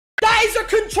is a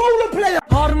controller player.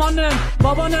 Harmanım,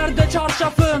 baba nerede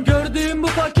çarşafım? Gördüğüm bu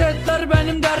paketler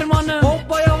benim dermanım.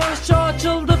 Hoppa yavaşça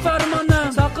açıldı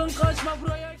fermanım. Sakın kaçma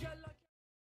buraya gel.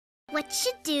 What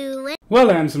you doing? Well,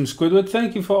 handsome Squidward,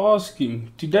 thank you for asking.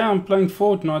 Today I'm playing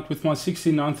Fortnite with my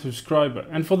 69th subscriber,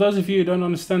 and for those of you who don't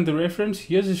understand the reference,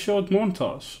 here's a short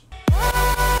montage.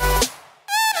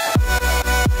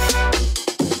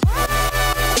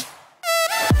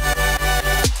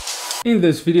 In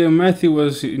this video, Matthew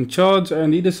was in charge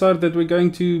and he decided that we're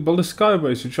going to build a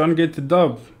skybase to try and get the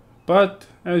dub. But,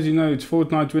 as you know, it's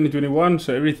Fortnite 2021,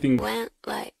 so everything Went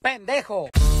like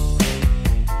Pendejo.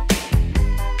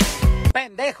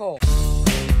 Pendejo.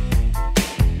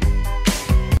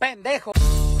 Pendejo.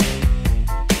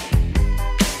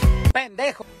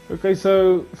 Pendejo. Okay,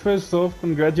 so first off,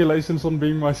 congratulations on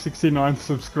being my 69th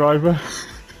subscriber.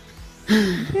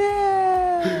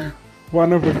 Yeah.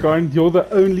 One of a kind. You're the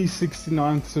only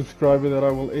 69th subscriber that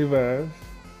I will ever have.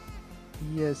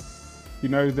 Yes. You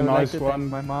know, the I would like nice to one.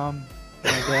 thank my mom,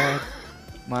 my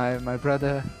dad, my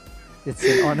brother. It's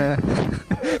an honor.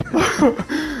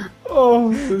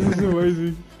 Oh, this is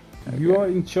amazing. Okay. You are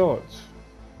in charge.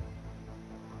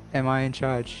 Am I in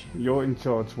charge? You're in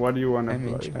charge. What do you want to I'm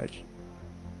play? in charge.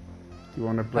 Do you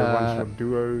want to play one shot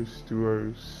duos?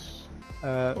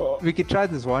 We could try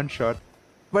this one shot.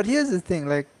 But here's the thing,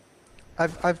 like,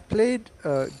 I've played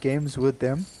games with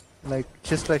them, like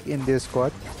just like in their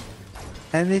squad,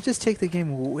 and they just take the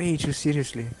game way too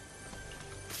seriously.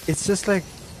 It's just like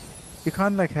you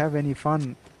can't like have any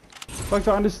fun. Like,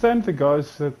 I understand the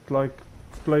guys that like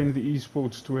play in the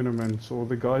esports tournaments or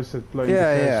the guys that play in the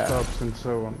cash cups and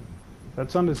so on.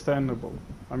 That's understandable.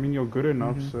 I mean, you're good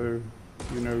enough, so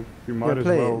you know you might as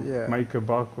well make a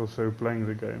buck or so playing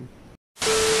the game.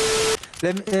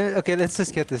 Okay, let's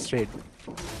just get this straight.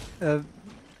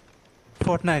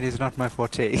 Fortnite is not my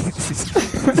forte. in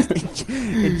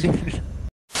general.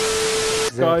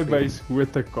 Skybase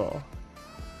with a car.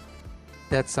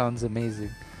 That sounds amazing.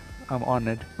 I'm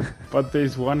honored. But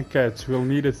there's one catch. We'll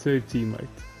need a third teammate.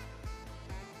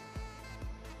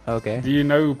 Okay. Do you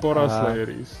know who Porra Slayer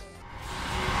is?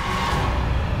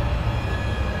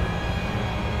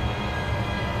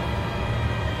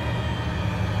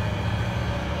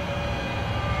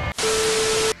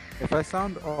 If I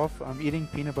sound off, I'm eating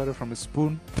peanut butter from a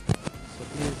spoon. So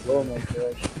please. Oh my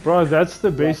gosh. Bro, that's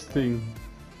the best thing.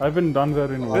 I haven't done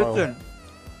that in a while. Listen,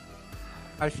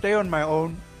 I stay on my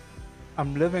own.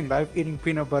 I'm living life eating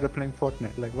peanut butter playing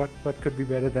Fortnite. Like what could be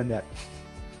better than that?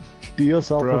 Do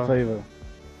yourself a favor.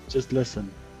 Just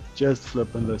listen. Just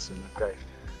flip and listen, okay?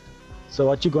 So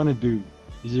what you're gonna do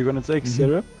is you're gonna take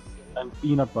syrup and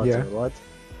peanut butter, right?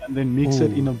 And then mix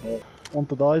it in a bowl. On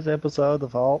today's episode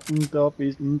of How Top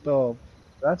is Top.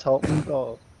 That's How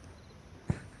Top.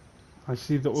 I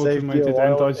see the automated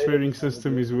anti-swearing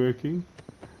system is working.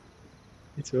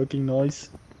 It's working nice.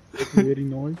 Working very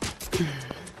nice.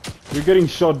 We're getting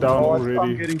shot down already.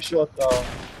 I'm getting shot down.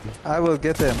 I will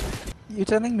get them. You're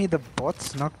telling me the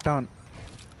bots knocked down?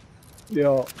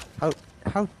 Yeah.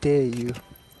 How dare you?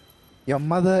 Your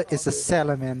mother is a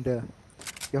salamander.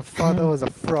 Your father was a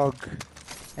frog.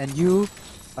 And you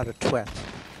are a twat.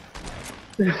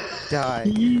 Die.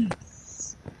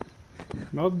 Yes.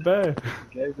 Not bad.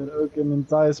 Gave it ook an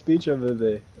entire speech over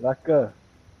there. Lekker.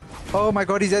 Oh my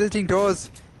god, he's editing doors.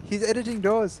 He's editing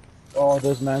doors. Oh,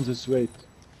 those man's a sweat.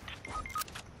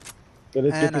 Okay,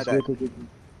 let's get this vehicle quickly.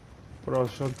 Bro,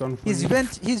 shotgun for He's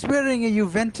wearing a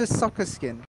Juventus soccer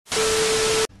skin.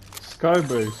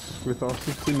 Skybase with our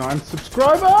 69th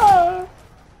subscriber!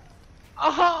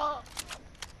 Aha!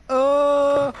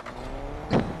 Oh!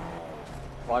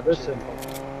 Listen,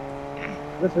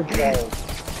 guys.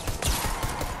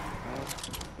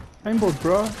 Aimbot,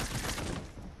 bro.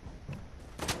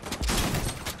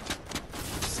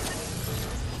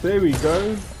 There we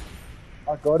go.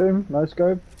 I got him. No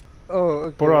scope. Oh,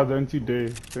 okay. Bro, don't you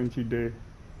dare. Don't you dare.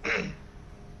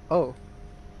 Oh.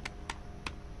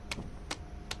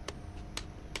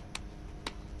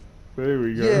 There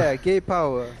we go. Yeah, gay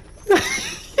power.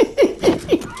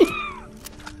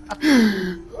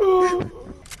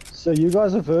 So you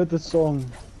guys have heard the song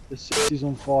 "The City's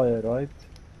on Fire," right?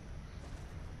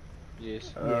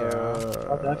 Yes.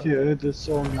 But have you heard the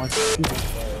song "My City's on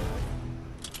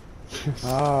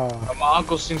Fire"? My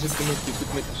uncle sings it to me to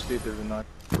put me to sleep every night.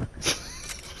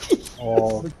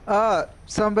 Oh,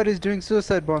 Somebody's doing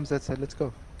suicide bombs outside. Let's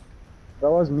go. that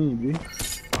was me, B.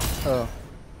 Oh.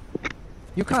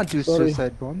 You can't do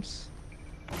suicide bombs.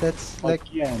 That's like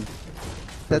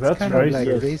that's kind of like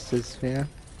racist, yeah.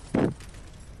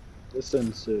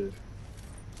 Listen, sir.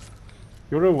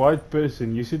 You're a white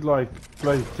person. You should like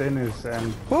play tennis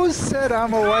and. Who said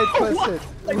I'm a white person?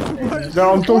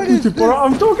 No, I'm talking to Pora.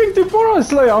 I'm talking to Pora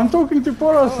Slayer. I'm talking to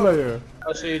Pora Slayer.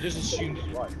 Oh, so you just assumed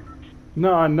he's white.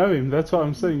 No, I know him. That's why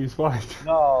I'm saying he's white.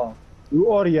 No. You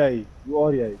are yay. You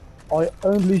are yay. I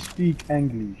only speak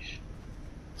English.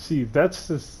 See,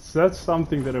 that's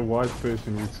something that a white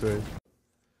person would say.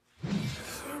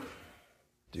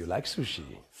 Do you like sushi?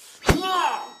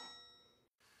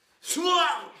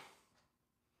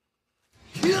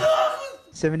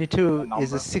 72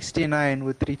 is a 69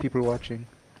 with 3 people watching.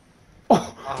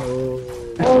 Oh,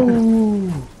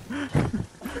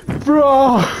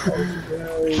 bro!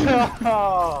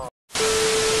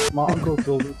 My uncle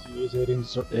told me to use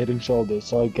head and shoulders,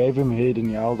 so I gave him head and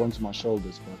he held onto my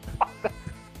shoulders. But...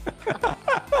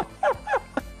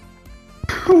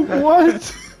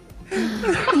 What?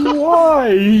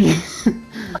 Why?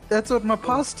 That's what my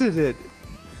pastor did.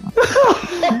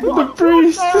 The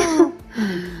priest!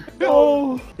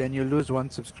 Oh! Then you lose 1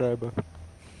 subscriber.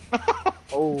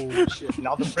 Oh shit,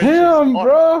 now the French Damn, is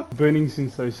bro! Burning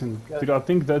sensation. Dude, I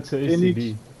think that's a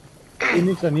STD.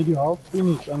 Phoenix, I need your help.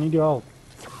 Phoenix, I need your help.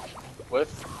 With?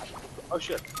 Oh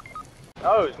shit.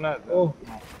 Oh, it's not. Oh.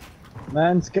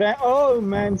 Man's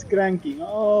cranking.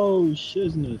 Oh,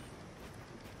 shiznit.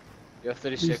 You have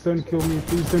 30 Please seconds. don't kill me,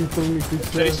 please don't kill me, please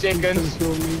 30 don't seconds.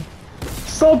 kill me.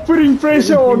 Stop putting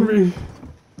pressure on me!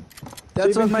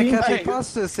 That's what my 17. Catholic Hey.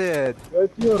 pastor said. Go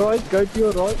to your right, go to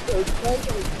your right.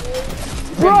 Okay.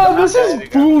 Bro, this is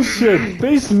bullshit!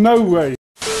 There's no way!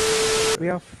 We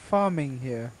are farming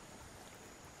here.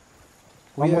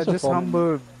 I'm We are also just farming.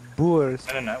 humble boors.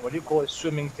 I don't know. What do you call a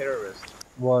swimming terrorist?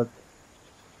 What?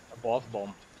 A bath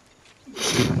bomb.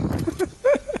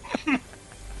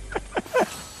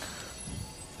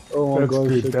 Oh my That's gosh,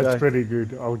 good, okay. that's pretty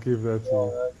good. I'll give that to you.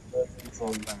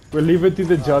 Oh, thanks. We'll leave it to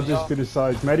the judges to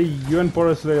decide. Maddie, you and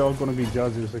Porosle are gonna be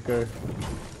judges, okay?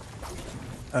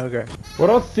 Okay. What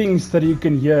are things that you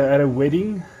can hear at a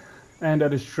wedding and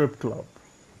at a strip club?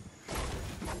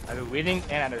 At a wedding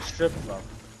and at a strip club.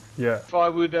 Yeah. If I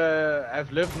would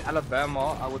have lived in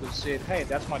Alabama, I would have said, hey,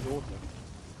 that's my daughter.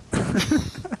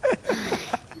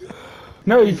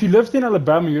 No, if you lived in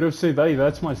Alabama, you'd have said, hey,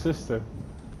 that's my sister.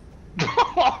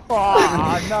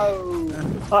 Ah, no!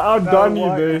 I outdone you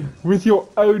why? there with your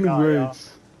own Yeah,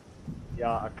 words.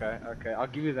 Yeah, okay. I'll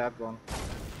give you that one.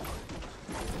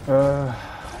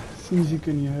 Things you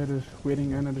can hear at a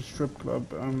wedding and at a strip club.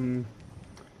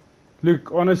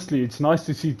 Look, honestly, it's nice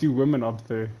to see 2 women up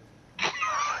there.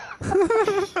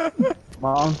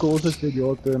 My uncle also said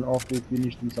your turn after he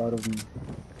finished inside of me.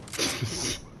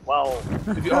 Well,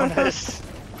 to be honest,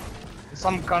 in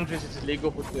some countries it's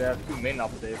illegal to have 2 men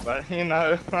up there, but you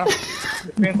know,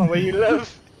 depends on where you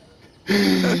live.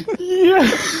 Yeah!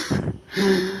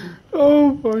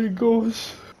 Oh my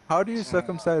gosh. How do you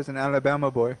circumcise an Alabama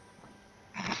boy?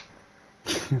 I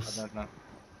don't know.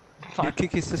 You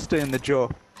kick his sister in the jaw.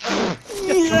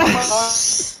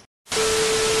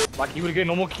 Like you will get a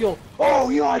normal kill. Oh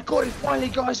yeah, I got it finally,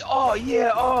 guys. Oh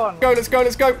yeah, oh. Go, let's go,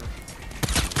 let's go!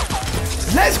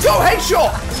 Let's go,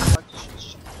 headshot!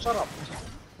 Shut up.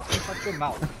 Shut your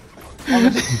mouth.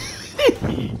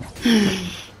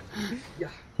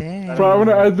 Damn. Bro, I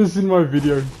wanna add this in my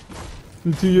video.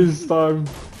 In 2 years' time.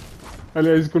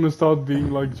 Elias gonna start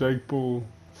being like Jake Paul.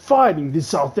 Fighting the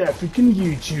South African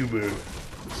YouTuber.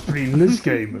 Springless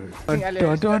Gamer. Dun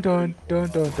dun dun dun dun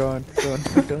dun dun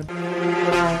dun.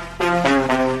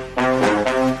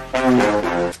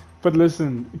 But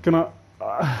listen, can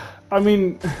I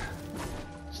mean,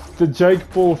 the Jake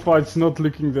Paul fight's not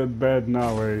looking that bad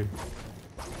now, eh?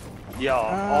 Yeah,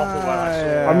 after what I saw.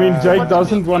 yeah. I mean, Jake What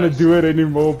doesn't did want to you do it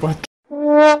anymore, but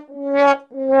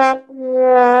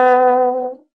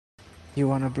You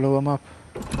wanna blow him up?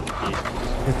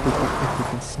 If we can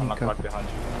I'm sneak not up. right behind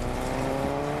you.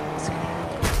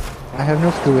 I have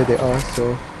no clue where they are,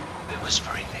 so. They're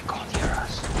whispering, they can't hear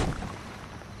us.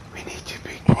 we need to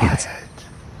be quiet.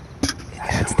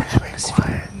 That's the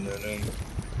atmosphere. No.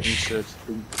 Insert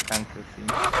Pink Panther theme.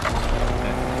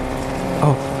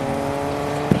 Oh.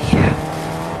 Yeah.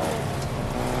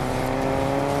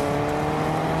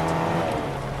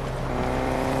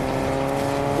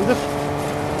 Who the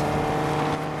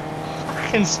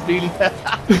fucking spiel?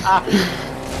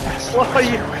 What are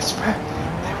you? Whisper,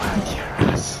 they won't hear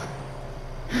us.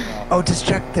 Oh,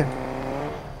 distract them.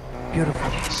 Beautiful.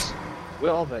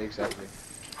 Where are they exactly?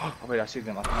 Oh wait, I see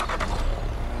them.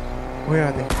 Where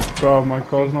are they? Bro, my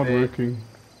car's not They- working.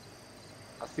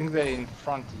 I think they're in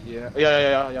front here.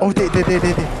 Yeah. Oh, they.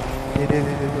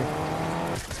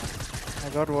 I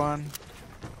got one.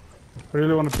 I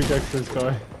really want to pickaxe this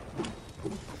guy.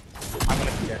 I'm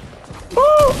gonna get. Oh!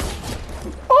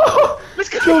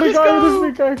 Kill the guy with his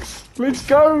pickaxe. Let's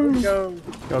go. Go.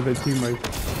 Yeah, their teammate.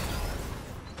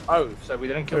 Oh, so we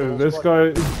didn't kill the whole This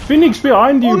squad. guy. Phoenix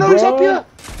behind you, Oh no, bro. he's up here!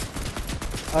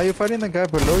 Are you fighting the guy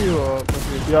below you or?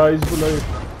 Yeah, he's below you.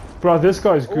 Bro, this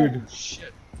guy's good. Oh,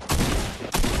 shit.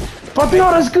 But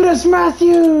not as good as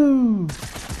Matthew!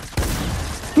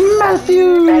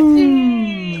 Matthew!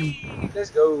 Let's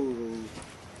go.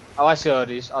 Oh, I see how it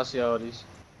is. I see how it is.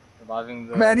 Surviving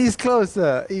the... Man, he's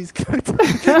closer. He's closer.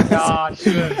 Yeah,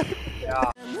 shit.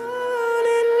 Yeah.